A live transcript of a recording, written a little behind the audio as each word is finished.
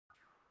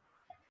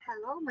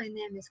Hello, my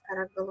name is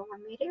Karagalova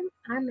Miriam.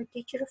 I'm a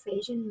teacher of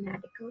Asian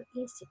Medical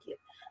Institute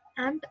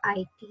and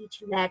I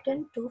teach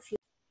Latin to few.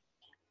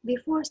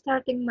 Before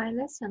starting my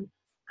lesson,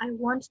 I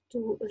want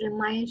to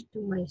remind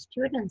to my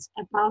students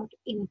about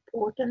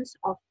importance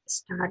of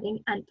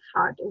studying and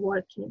hard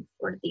working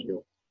for the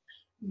youth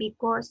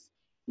because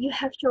you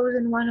have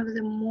chosen one of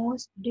the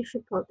most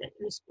difficult and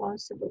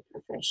responsible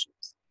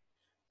professions.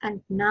 And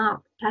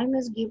now time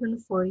is given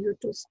for you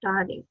to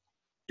study,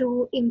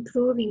 to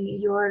improving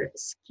your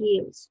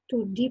skills,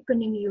 to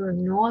deepening your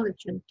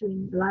knowledge, and to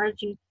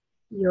enlarging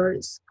your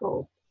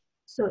scope.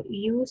 So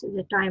use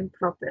the time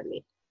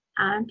properly,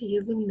 and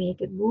you will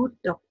make a good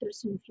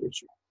doctors in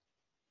future.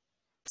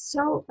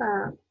 So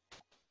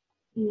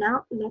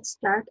now let's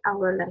start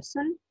our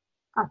lesson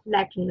of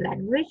Latin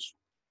language.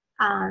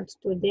 And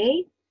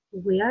today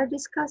we are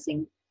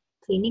discussing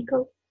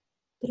clinical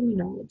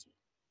terminology.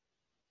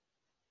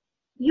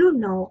 You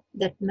know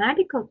that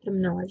medical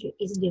terminology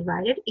is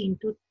divided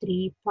into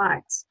three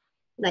parts,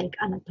 like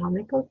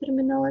anatomical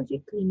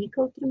terminology,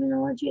 clinical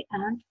terminology,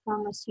 and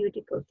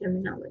pharmaceutical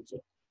terminology.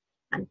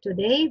 And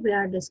today we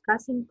are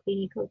discussing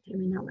clinical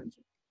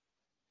terminology.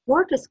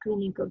 What is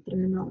clinical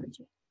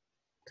terminology?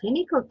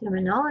 Clinical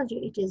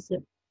terminology, it is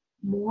the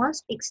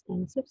most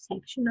extensive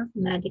section of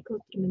medical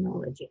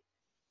terminology.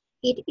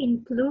 It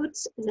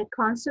includes the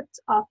concepts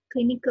of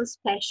clinical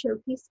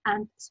specialties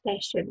and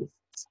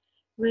specialists,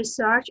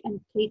 research and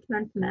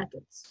treatment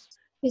methods,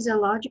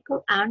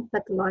 physiological and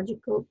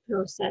pathological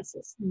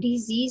processes,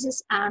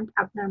 diseases and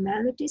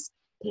abnormalities,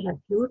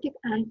 therapeutic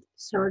and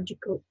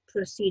surgical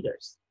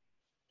procedures.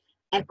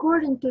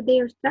 According to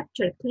their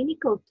structure,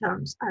 clinical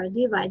terms are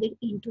divided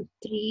into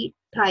three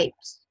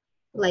types,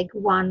 like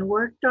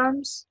one-word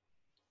terms,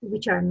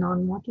 which are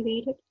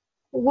non-motivated,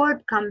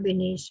 word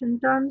combination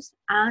terms,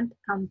 and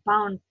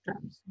compound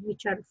terms,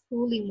 which are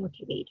fully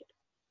motivated.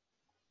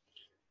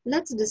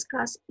 Let's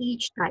discuss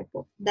each type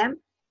of them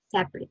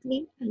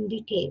separately in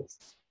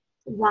details.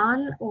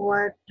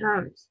 One-word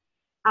terms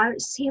are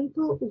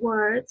simple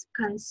words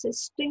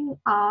consisting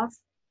of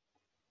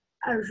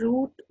a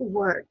root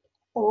word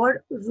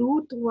or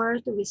root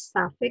word with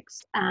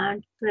suffix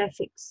and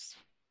prefix.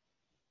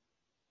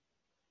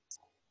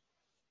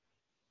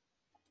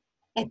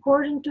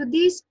 According to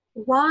this,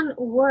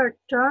 one-word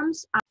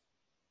terms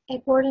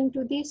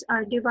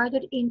are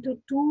divided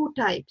into two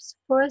types.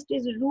 First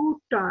is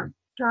root term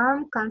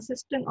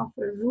consisting of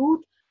a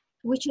root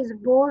which is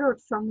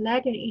borrowed from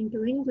Latin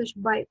into English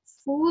by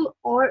full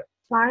or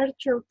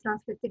partial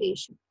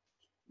transliteration.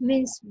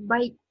 Means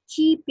by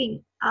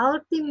keeping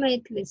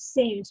ultimately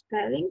same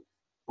spelling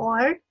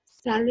or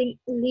spelling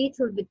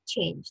little bit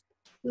changed.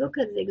 Look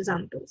at the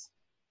examples.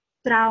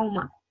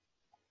 Trauma,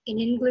 in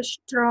English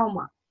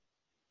trauma.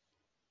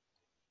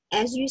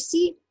 As you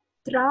see,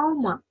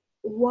 trauma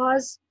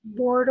was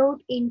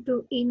borrowed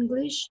into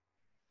English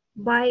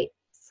by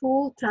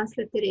full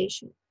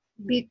transliteration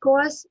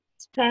because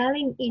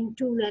spelling in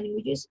two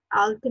languages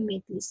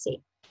ultimately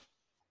same.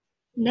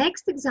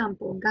 Next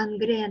example,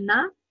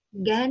 gangrena,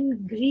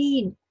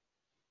 gangrene.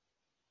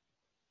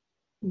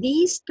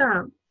 This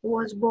term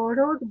was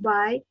borrowed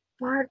by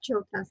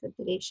partial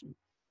transliteration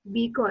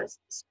because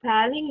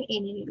spelling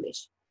in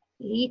English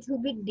little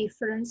bit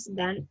different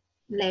than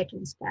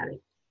Latin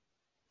spelling.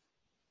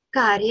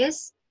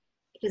 Caries,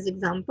 it is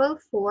example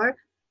for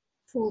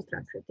full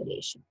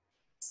transliteration.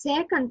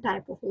 Second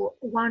type of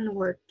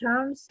one-word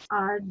terms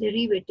are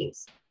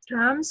derivatives,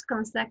 terms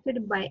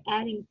constructed by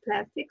adding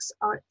prefix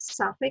or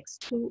suffix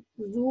to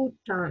root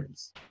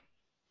terms.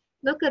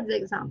 Look at the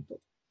example.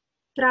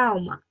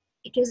 Trauma,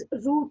 it is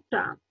root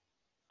term,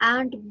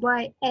 and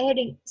by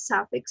adding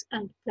suffix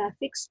and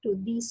prefix to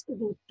this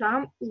root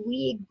term,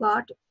 we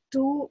got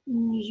two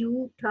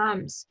new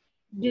terms,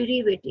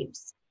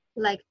 derivatives,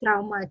 like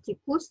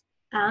traumaticus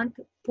and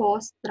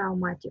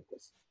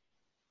post-traumaticus.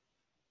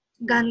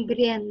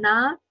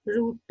 Gangrena,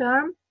 root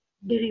term,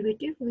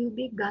 derivative will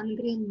be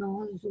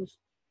gangrenosus.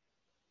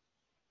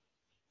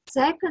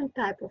 Second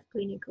type of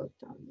clinical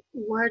term,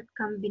 word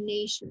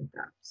combination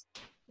terms,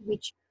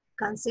 which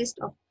consist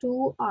of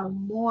two or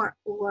more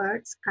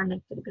words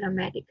connected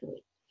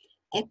grammatically.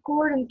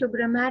 According to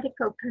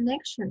grammatical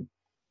connection,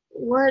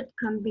 word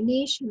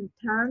combination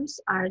terms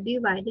are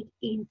divided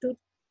into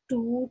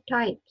two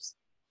types.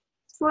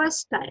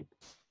 First type,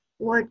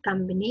 word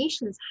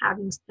combinations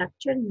having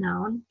structure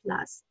noun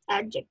plus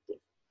adjective,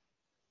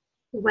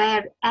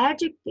 where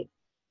adjective,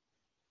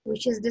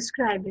 which is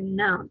describing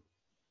noun,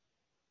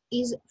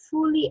 is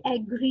fully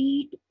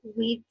agreed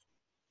with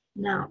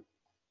noun,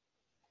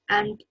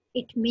 and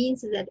it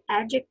means that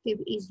adjective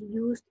is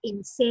used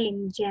in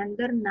same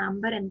gender,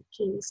 number, and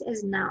case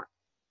as noun.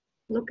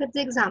 Look at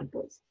the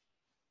examples.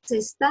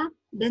 Cysta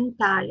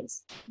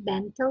dentalis,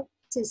 dental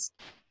cyst.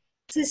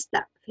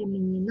 Cysta,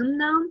 femininum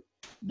noun,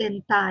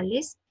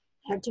 dentalis,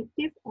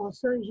 adjective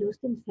also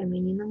used in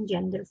feminine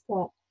gender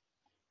form.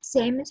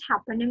 Same is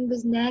happening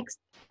with next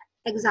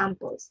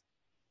examples.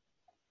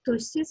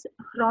 Tussis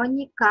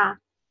chronica,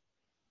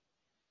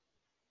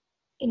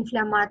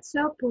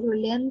 inflammatio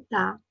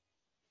purulenta,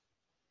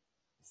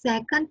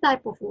 Second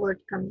type of word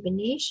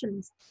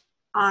combinations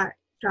are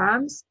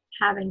terms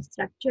having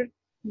structure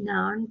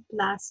noun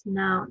plus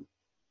noun,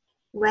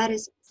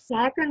 whereas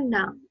second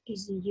noun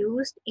is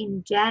used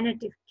in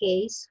genitive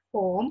case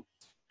form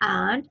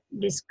and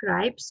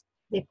describes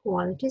the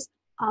qualities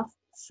of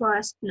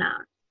first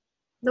noun.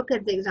 Look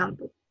at the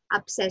example.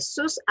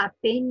 Abscessus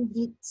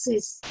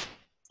appendicitis.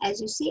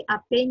 As you see,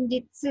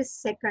 appendicitis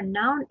second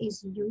noun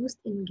is used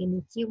in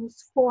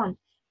genitivus form,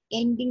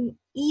 ending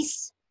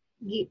is,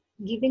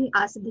 giving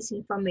us this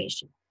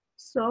information.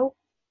 So,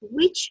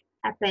 which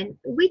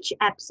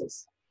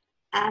abscess?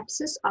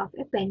 Abscess of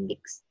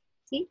appendix.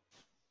 See,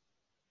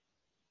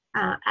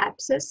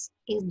 abscess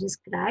is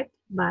described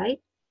by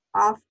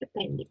of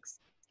appendix.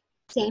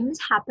 Same is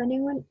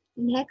happening with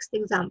next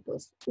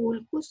examples.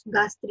 Ulcus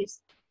gastris,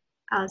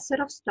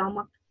 ulcer of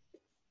stomach,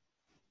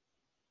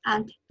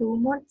 and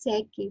tumor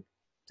cechi,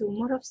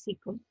 tumor of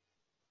cecum.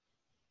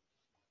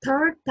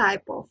 Third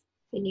type of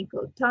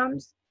clinical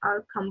terms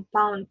are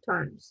compound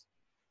terms.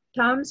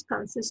 Terms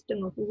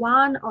consisting of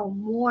one or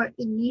more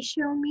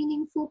initial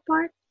meaningful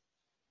part,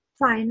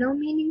 final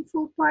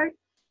meaningful part,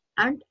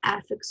 and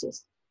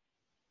affixes.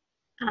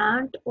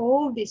 And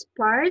all these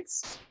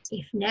parts,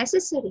 if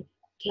necessary,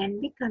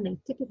 can be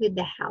connected with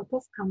the help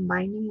of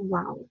combining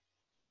vowel.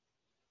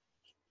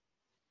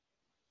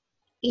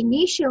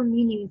 Initial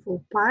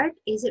meaningful part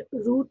is a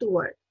root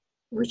word,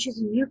 which is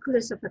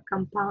nucleus of a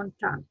compound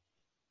term,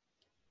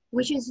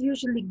 which is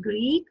usually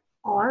Greek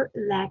or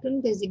Latin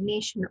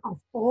designation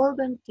of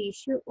organ,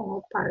 tissue,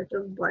 or part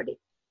of body.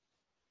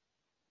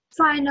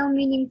 Final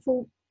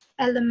meaningful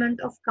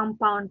element of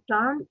compound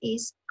term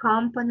is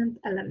component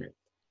element,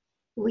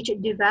 which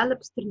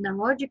develops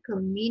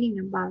terminological meaning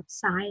about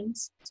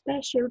science,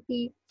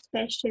 specialty,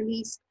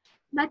 specialist,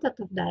 method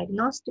of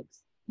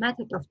diagnostics,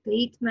 method of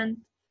treatment,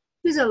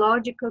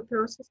 physiological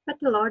process,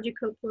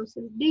 pathological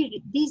process,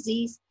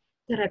 disease,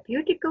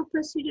 therapeutical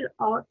procedure,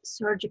 or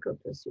surgical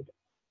procedure.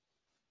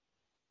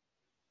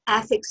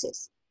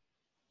 Affixes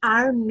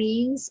are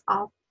means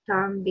of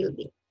term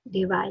building,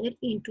 divided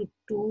into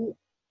two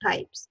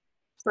types.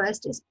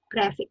 First is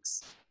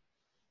prefix.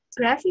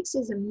 Prefix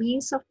is a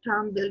means of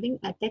term building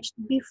attached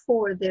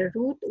before the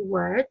root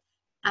word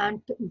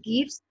and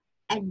gives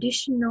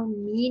additional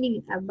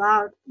meaning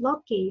about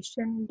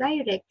location,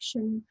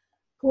 direction,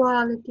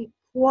 quality,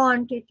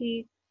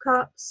 quantity,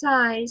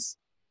 size,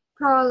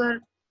 color,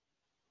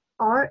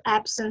 or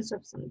absence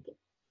of something.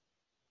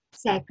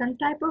 Second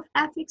type of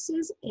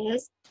affixes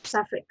is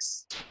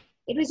suffix.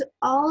 It is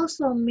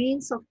also a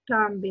means of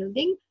term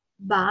building,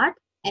 but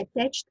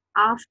attached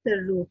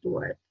after root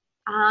word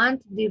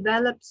and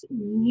develops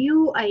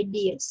new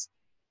ideas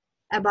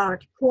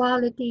about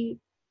quality,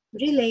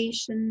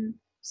 relation,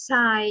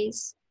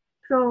 size,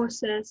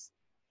 process,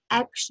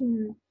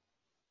 action,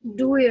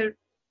 doer,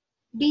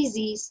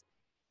 disease,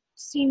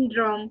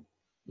 syndrome,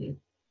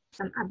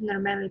 some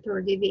abnormality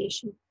or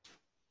deviation.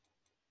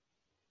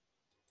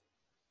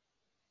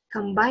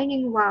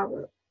 Combining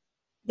vowel,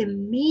 the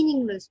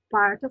meaningless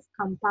part of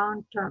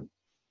compound term,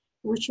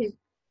 which is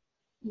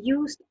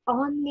used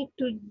only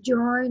to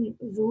join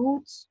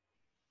roots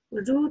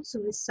with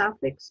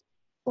suffix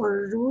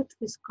or root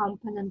with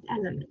component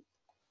element.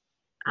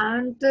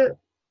 And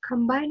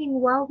combining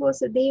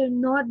vowels, they are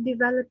not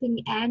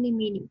developing any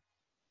meaning.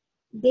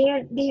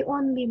 They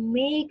only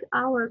make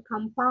our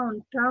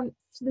compound term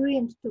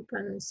fluent to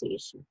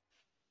pronunciation.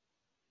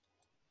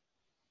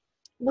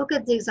 Look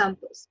at the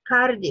examples.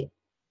 Cardi,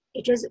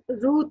 it is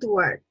root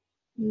word,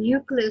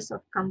 nucleus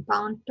of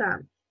compound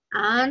term,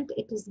 and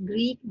it is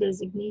Greek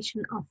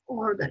designation of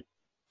organ,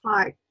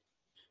 heart.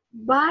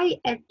 By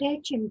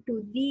attaching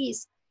to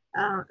these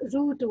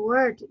root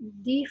word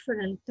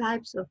different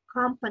types of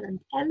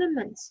component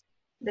elements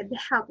with the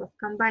help of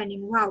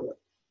combining vowel,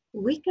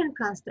 we can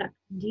construct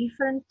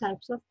different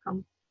types of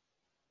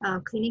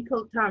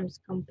clinical terms,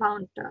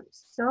 compound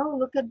terms. So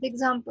look at the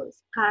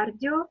examples.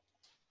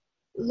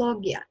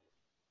 Cardiologia,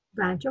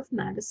 branch of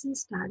medicine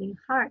studying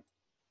heart.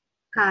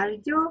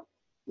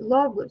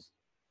 Cardiologos,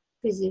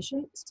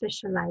 physician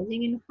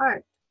specializing in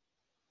heart.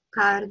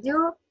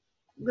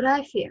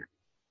 Cardiographia,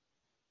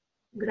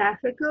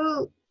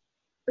 graphical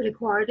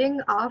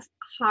recording of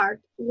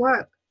heart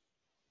work.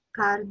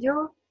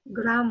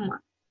 Cardiogramma,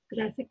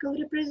 graphical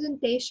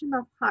representation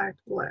of heart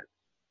work.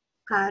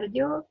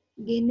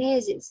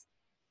 Cardiogenesis,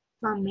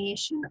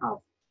 formation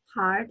of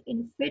heart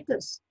in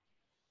fetus.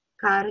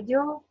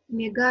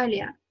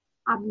 Cardiomegalia,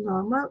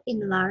 abnormal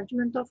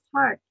enlargement of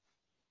heart.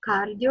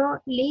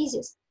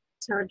 Cardiolysis,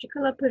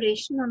 surgical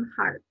operation on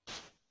heart.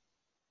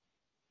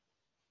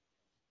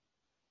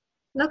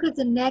 Look at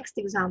the next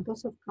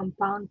examples of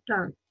compound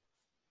terms.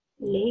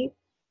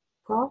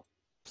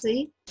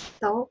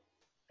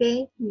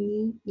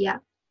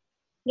 Leukocytopenia.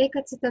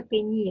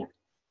 Leukocytopenia.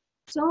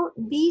 So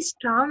these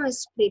terms are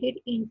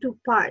split into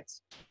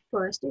parts.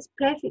 First is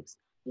prefix,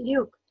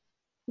 leuk.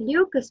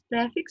 Leuk is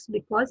prefix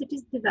because it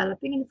is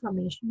developing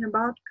information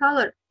about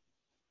color.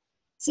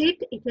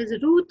 Cyt, it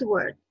is root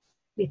word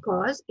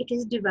because it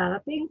is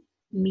developing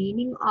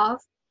meaning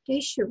of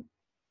tissue.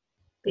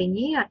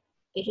 Penia,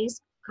 it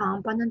is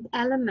component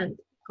element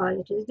because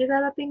it is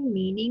developing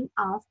meaning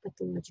of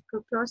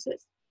pathological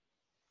process.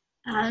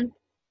 And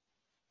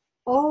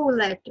O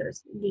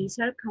letters, these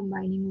are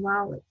combining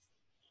vowels.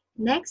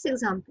 Next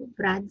example,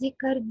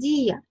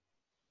 bradycardia.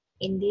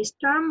 In this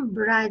term,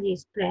 brady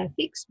is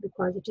prefix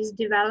because it is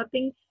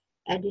developing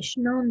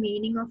additional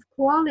meaning of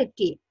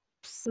quality.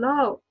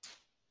 Slow.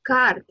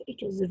 Card,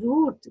 it is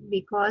root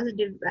because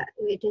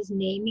it is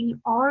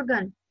naming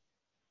organ.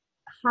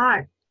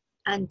 Heart.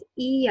 And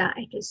ia,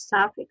 it is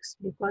suffix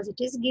because it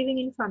is giving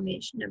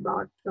information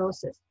about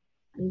process.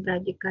 And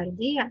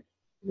bradycardia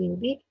will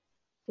be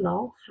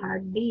slow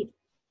heartbeat.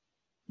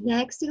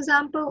 Next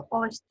example,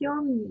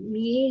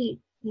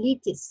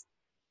 osteomyelitis.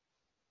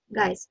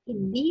 Guys,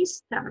 in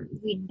this term,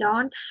 we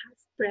don't have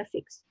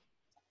prefix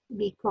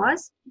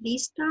because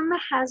this term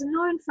has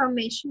no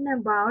information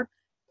about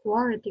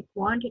quality,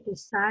 quantity,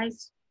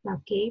 size,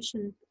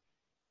 location,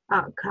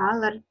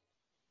 color.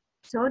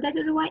 So that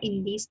is why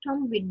in this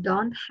term we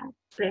don't have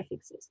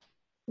prefixes.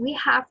 We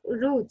have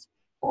roots,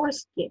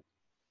 oste. It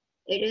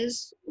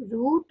is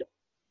root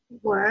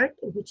word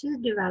which is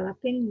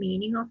developing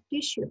meaning of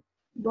tissue,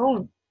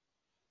 bone,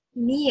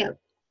 meal.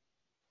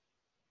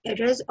 It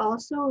is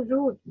also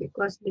root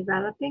because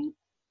developing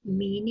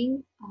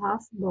meaning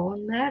of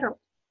bone marrow,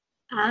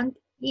 and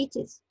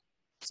itis,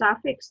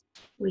 suffix,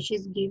 which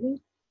is giving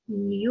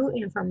new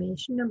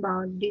information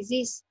about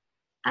disease,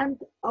 and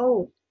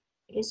o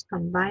is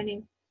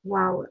combining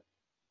vowel,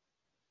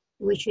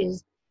 which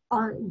is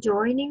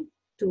joining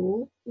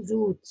two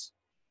roots.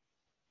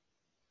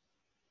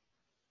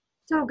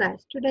 So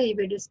guys, today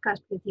we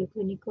discussed with you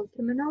clinical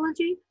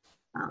terminology,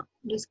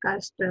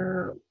 discussed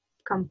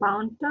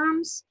compound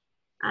terms,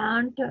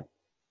 and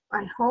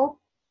I hope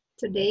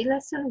today's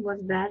lesson was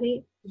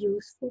very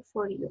useful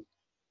for you.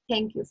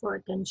 Thank you for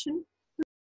attention.